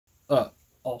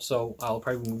Also, I'll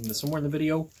probably be moving this somewhere in the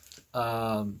video.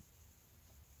 But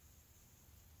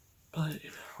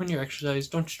when you exercise,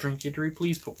 don't just drink Gatorade.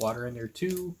 Please put water in there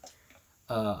too.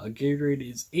 A Gatorade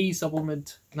is a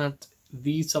supplement, not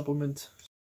the supplement.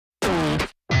 Take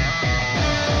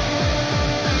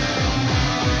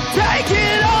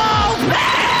it all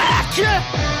back,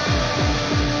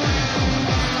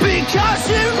 because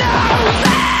you know that.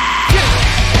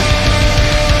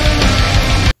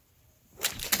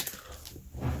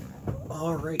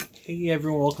 Alright, hey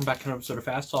everyone, welcome back to an episode of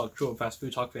Fast Talk, show of fast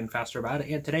food talk and faster about it.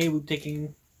 And today we're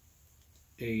taking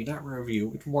a, not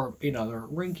review, it's more of another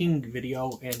ranking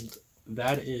video, and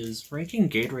that is ranking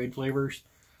Gatorade flavors.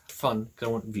 Fun, because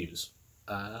I want views.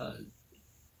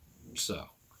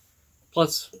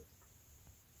 Plus,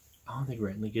 I don't think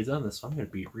Rat and Link is on this, so I'm going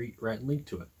to beat Rat and Link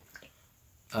to it.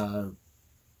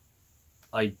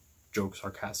 I joke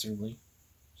sarcastically.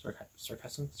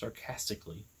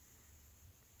 Sarcastically.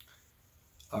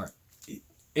 Alright.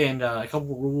 And a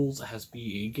couple rules. It has to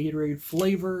be a Gatorade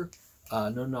flavor.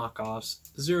 No knockoffs.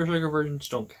 Zero sugar versions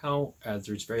don't count, as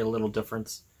there's very little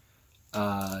difference.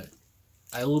 I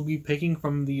will be picking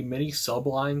from the many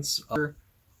sublines.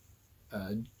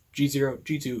 G0,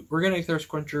 G2, Organic Thirst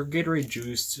Quencher, Gatorade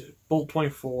Juice, Bolt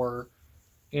 24,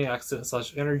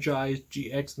 Antioxidant / Energized,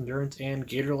 GX Endurance, and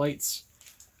Gator Lights.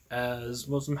 As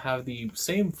most of them have the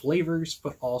same flavors,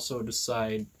 but also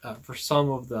decide for some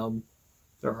of them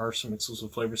there are some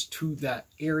exclusive flavors to that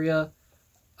area.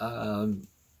 So,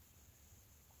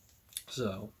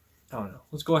 I don't know.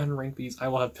 Let's go ahead and rank these. I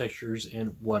will have pictures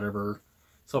and whatever.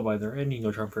 So by their end, you can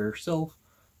go try them for yourself.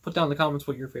 Put down in the comments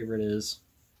what your favorite is.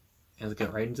 And let's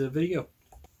get right into the video.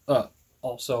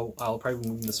 Also, I'll probably be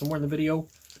moving this somewhere in the video.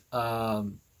 But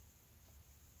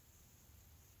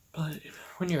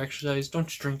when you exercise, don't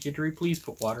just drink Gatorade. Please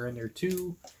put water in there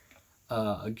too.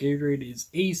 A Gatorade is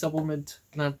a supplement,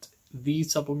 not the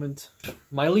supplement.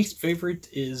 My least favorite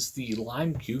is the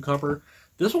lime cucumber.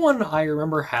 This one I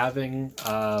remember having,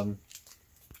 like,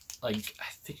 I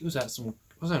think it was at some,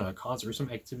 it wasn't a concert or some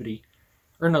activity.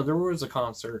 Or no, there was a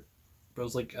concert. But it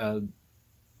was like a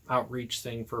outreach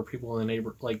thing for people in a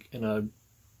like in a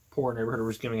poor neighborhood who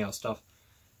was giving out stuff.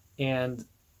 And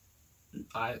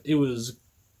it was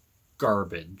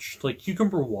garbage. Like,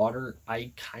 cucumber water,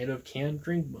 I kind of can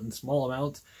drink, but in small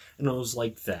amounts, and it was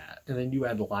like that. And then you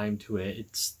add lime to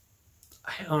it.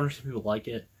 I don't understand people like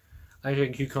it. I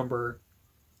think cucumber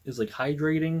is like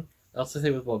hydrating. I also say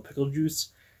with pickle juice,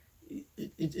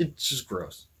 it's just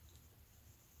gross.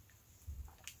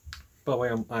 By the way,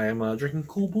 I am drinking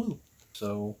Cool Blue.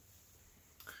 So,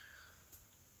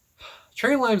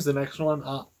 cherry lime's the next one.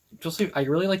 I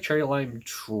really like cherry lime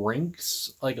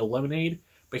drinks, like a lemonade.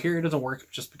 But here it doesn't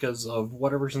work just because of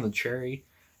whatever's in the cherry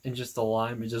and just the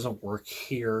lime. It doesn't work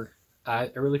here. I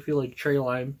really feel like cherry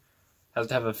lime has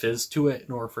to have a fizz to it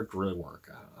in order for it to really work.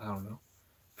 I don't know.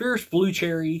 Fierce blue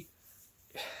cherry.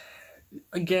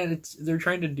 Again, they're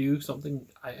trying to do something.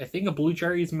 I think a blue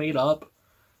cherry is made up.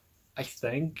 I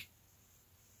think.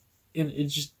 And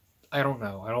it's just, I don't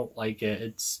know. I don't like it.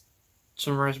 It's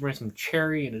some raspberry, some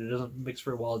cherry, and it doesn't mix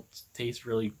very well. It tastes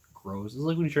really gross. It's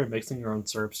like when you try mixing your own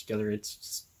syrups together, it's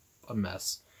just a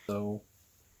mess. So,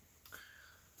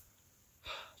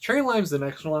 cherry lime's the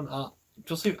next one. I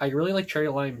really like cherry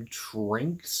lime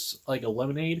drinks, like a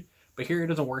lemonade, but here it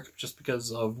doesn't work just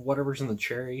because of whatever's in the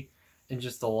cherry and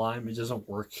just the lime. It doesn't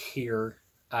work here.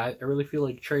 I really feel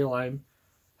like cherry lime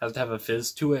has to have a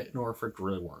fizz to it in order for it to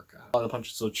really work. A lot of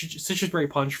punches, so citrus berry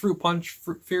punch, fruit punch,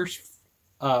 fierce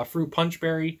fruit punch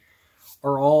berry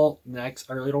are all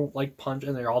next. I really don't like punch,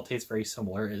 and they all taste very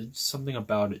similar. It's something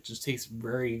about it just tastes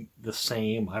very the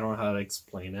same. I don't know how to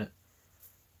explain it.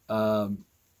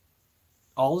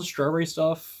 All the strawberry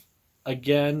stuff,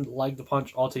 again, like the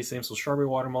punch, all taste the same. So strawberry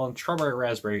watermelon, strawberry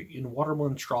raspberry, and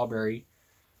watermelon strawberry.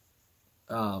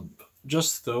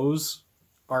 Just those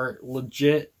are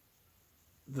legit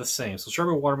the same. So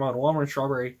strawberry watermelon and watermelon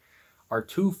strawberry are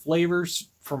two flavors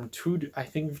from two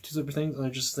separate things, and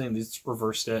they're just the same. They just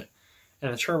reversed it.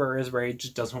 And the strawberry raspberry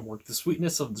just doesn't work. The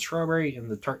sweetness of the strawberry and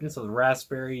the tartness of the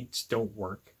raspberry just don't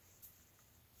work.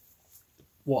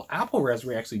 Well, apple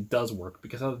raspberry actually does work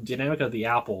because of the dynamic of the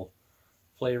apple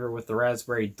flavor with the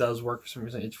raspberry does work for some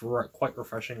reason. It's quite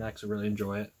refreshing. I actually really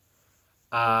enjoy it.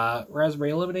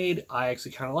 Raspberry lemonade, I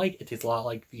actually kind of like. It tastes a lot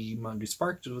like the Mountain Dew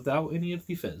Spark, just without any of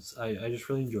the fizz. I just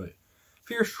really enjoy it.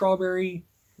 Fierce strawberry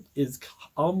is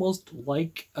almost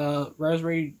like the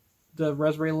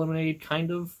raspberry lemonade,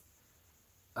 kind of.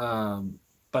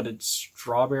 But it's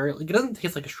strawberry. Like, it doesn't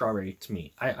taste like a strawberry to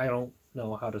me. I don't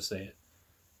know how to say it.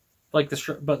 Like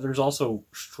but there's also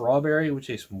strawberry, which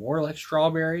tastes more like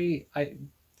strawberry.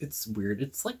 it's weird.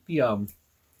 It's like the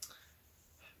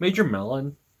Major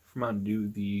Melon from Mountain Dew.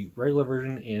 The regular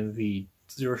version and the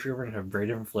zero sugar version have very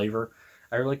different flavor.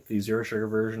 I like the zero sugar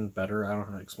version better. I don't know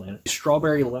how to explain it.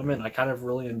 Strawberry lemon, I kind of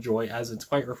really enjoy, as it's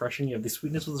quite refreshing. You have the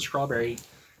sweetness of the strawberry,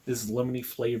 this lemony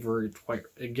flavor. It's quite,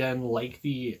 again, like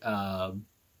the I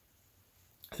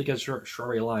think it's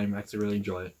strawberry lime. I actually really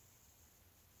enjoy it.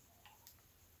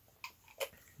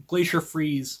 Glacier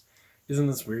Freeze is in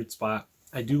this weird spot.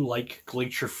 I do like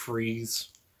Glacier Freeze,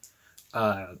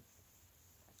 but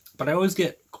I always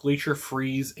get Glacier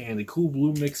Freeze and the Cool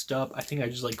Blue mixed up. I think I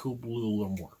just like Cool Blue a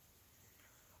little more.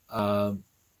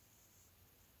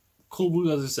 Cool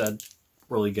Blue, as I said,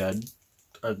 really good.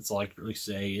 That's all I can really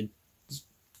say.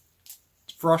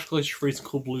 Frost Glacier Freeze and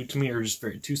Cool Blue to me are just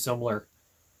too similar.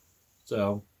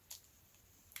 So,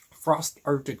 Frost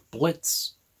Arctic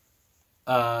Blitz.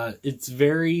 It's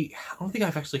very... I don't think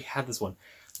I've actually had this one.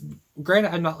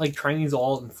 Granted, I'm not like trying these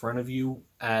all in front of you,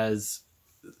 as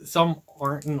some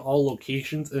aren't in all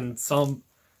locations and some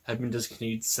have been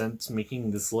discontinued since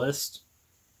making this list.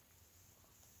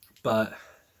 But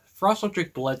Frost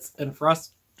Electric Blitz and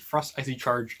Frost Icy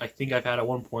Charge, I think I've had at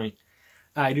one point.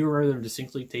 I do remember them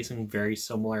distinctly tasting very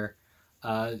similar.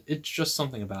 It's just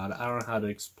something about it. I don't know how to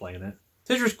explain it.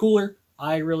 Citrus Cooler,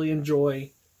 I really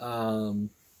enjoy. I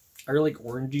really like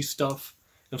orangey stuff.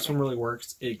 If some really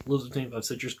works, it lives with me of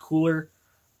Citrus Cooler.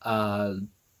 A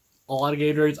lot of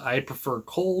Gatorades, I prefer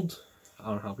cold. I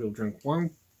don't know how people drink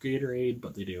warm Gatorade,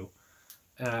 but they do.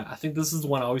 I think this is the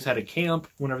one I always had at camp.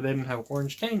 Whenever they didn't have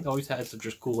Orange Tank, I always had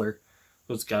Citrus Cooler.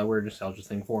 So it's got a weird nostalgia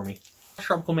thing for me.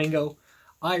 Tropical Mango,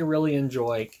 I really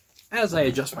enjoy. As I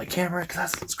adjust my camera,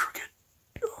 because it's crooked.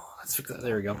 Oh, let's fix that.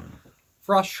 There we go.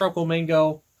 Frost Tropical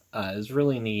Mango is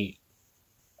really neat.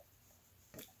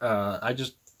 I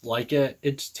just like it.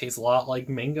 It just tastes a lot like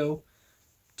mango.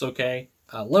 It's okay.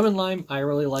 Lemon Lime, I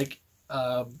really like.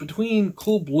 Between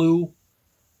Cool Blue,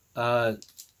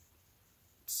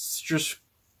 Citrus,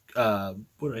 what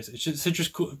did I say? Citrus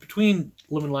Cool, between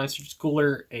Lemon Lime, Citrus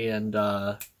Cooler, and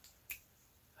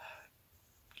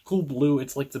Cool Blue,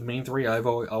 it's like the main three I've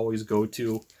always go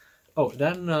to. Oh,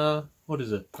 then, what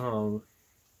is it? Which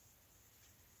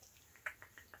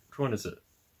one is it?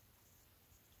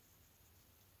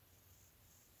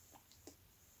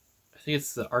 I think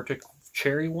it's the Arctic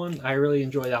Cherry one. I really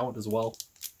enjoy that one as well.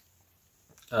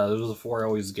 Those are the four I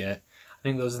always get. I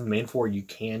think those are the main four you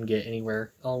can get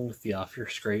anywhere, along with the Off Your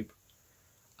Scrape.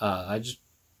 I just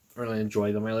really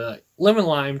enjoy them. I really like Lemon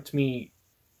Lime. To me,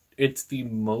 it's the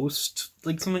most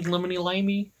like something lemony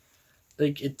limey.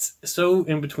 Like, it's so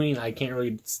in between, I can't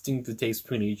really distinguish the taste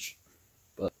between each.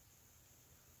 But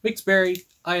Mixed Berry,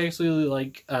 I actually really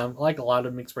like. I like a lot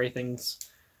of Mixed Berry things.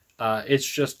 It's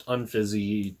just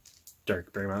unfizzy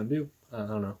dark berry Mountain Dew. I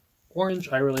don't know. Orange,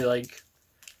 I really like.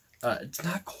 It's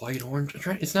not quite orange.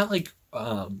 It's not like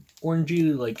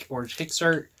orangey like Orange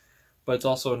Kickstart, but it's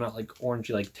also not like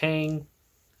orangey like Tang.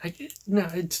 No,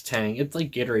 it's Tang. It's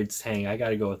like Gatorade's Tang. I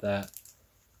gotta go with that.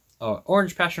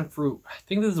 Orange Passion Fruit. I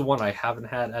think this is one I haven't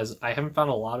had, as I haven't found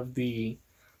a lot of the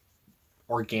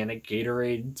organic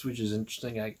Gatorades, which is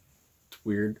interesting. It's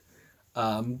weird.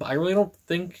 But I really don't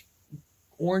think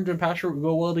orange and passion fruit would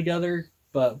go well together.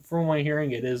 But from my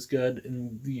hearing, it is good.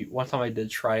 And the one time I did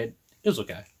try it, it was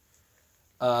okay.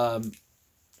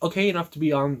 Okay enough to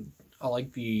be on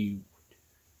like the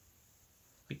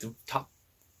top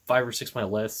 5 or 6 of my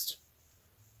list.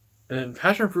 And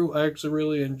passion fruit I actually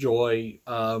really enjoy.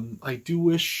 I do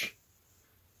wish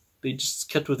they just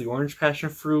kept with the orange passion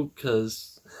fruit,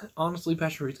 because honestly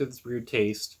passion fruit's got this weird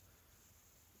taste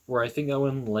where I think I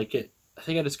wouldn't like it. I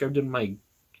think I described it in my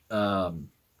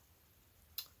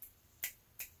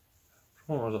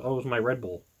it was my Red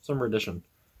Bull Summer Edition.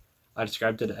 I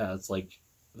described it as like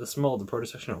the smell of the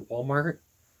produce section at Walmart.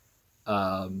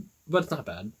 But it's not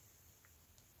bad.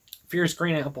 Fierce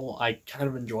Green Apple, I kind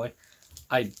of enjoy.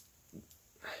 I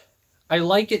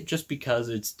like it just because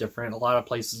it's different. A lot of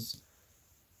places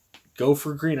go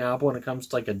for green apple when it comes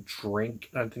to like a drink.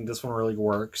 I think this one really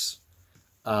works.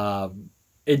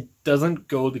 It doesn't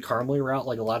go the caramely route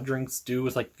like a lot of drinks do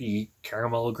with like the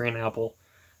caramel green apple.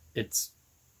 It's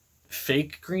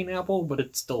fake green apple, but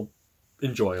it's still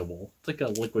enjoyable. It's like a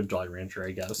liquid Jolly Rancher,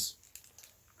 I guess.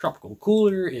 Tropical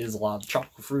Cooler is a lot of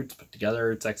tropical fruits put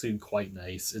together. It's actually quite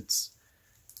nice. It's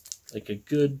like a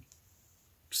good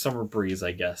summer breeze,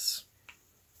 I guess.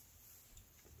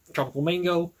 Tropical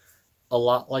Mango, a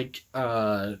lot like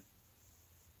the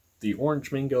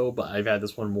Orange Mango, but I've had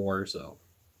this one more, so.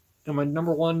 And my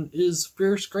number one is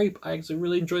Fierce Grape. I actually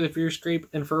really enjoy the Fierce Grape,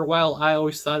 and for a while I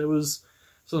always thought it was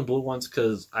some blue ones,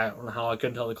 because I don't know how I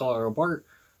couldn't tell the color apart,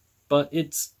 but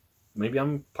it's Maybe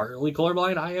I'm partly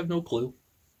colorblind. I have no clue.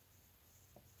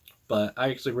 But I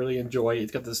actually really enjoy it.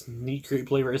 It's got this neat grape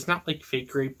flavor. It's not like fake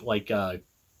grape like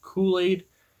Kool-Aid.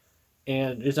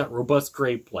 And it's not robust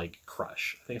grape like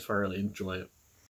Crush. I think that's why I really enjoy it.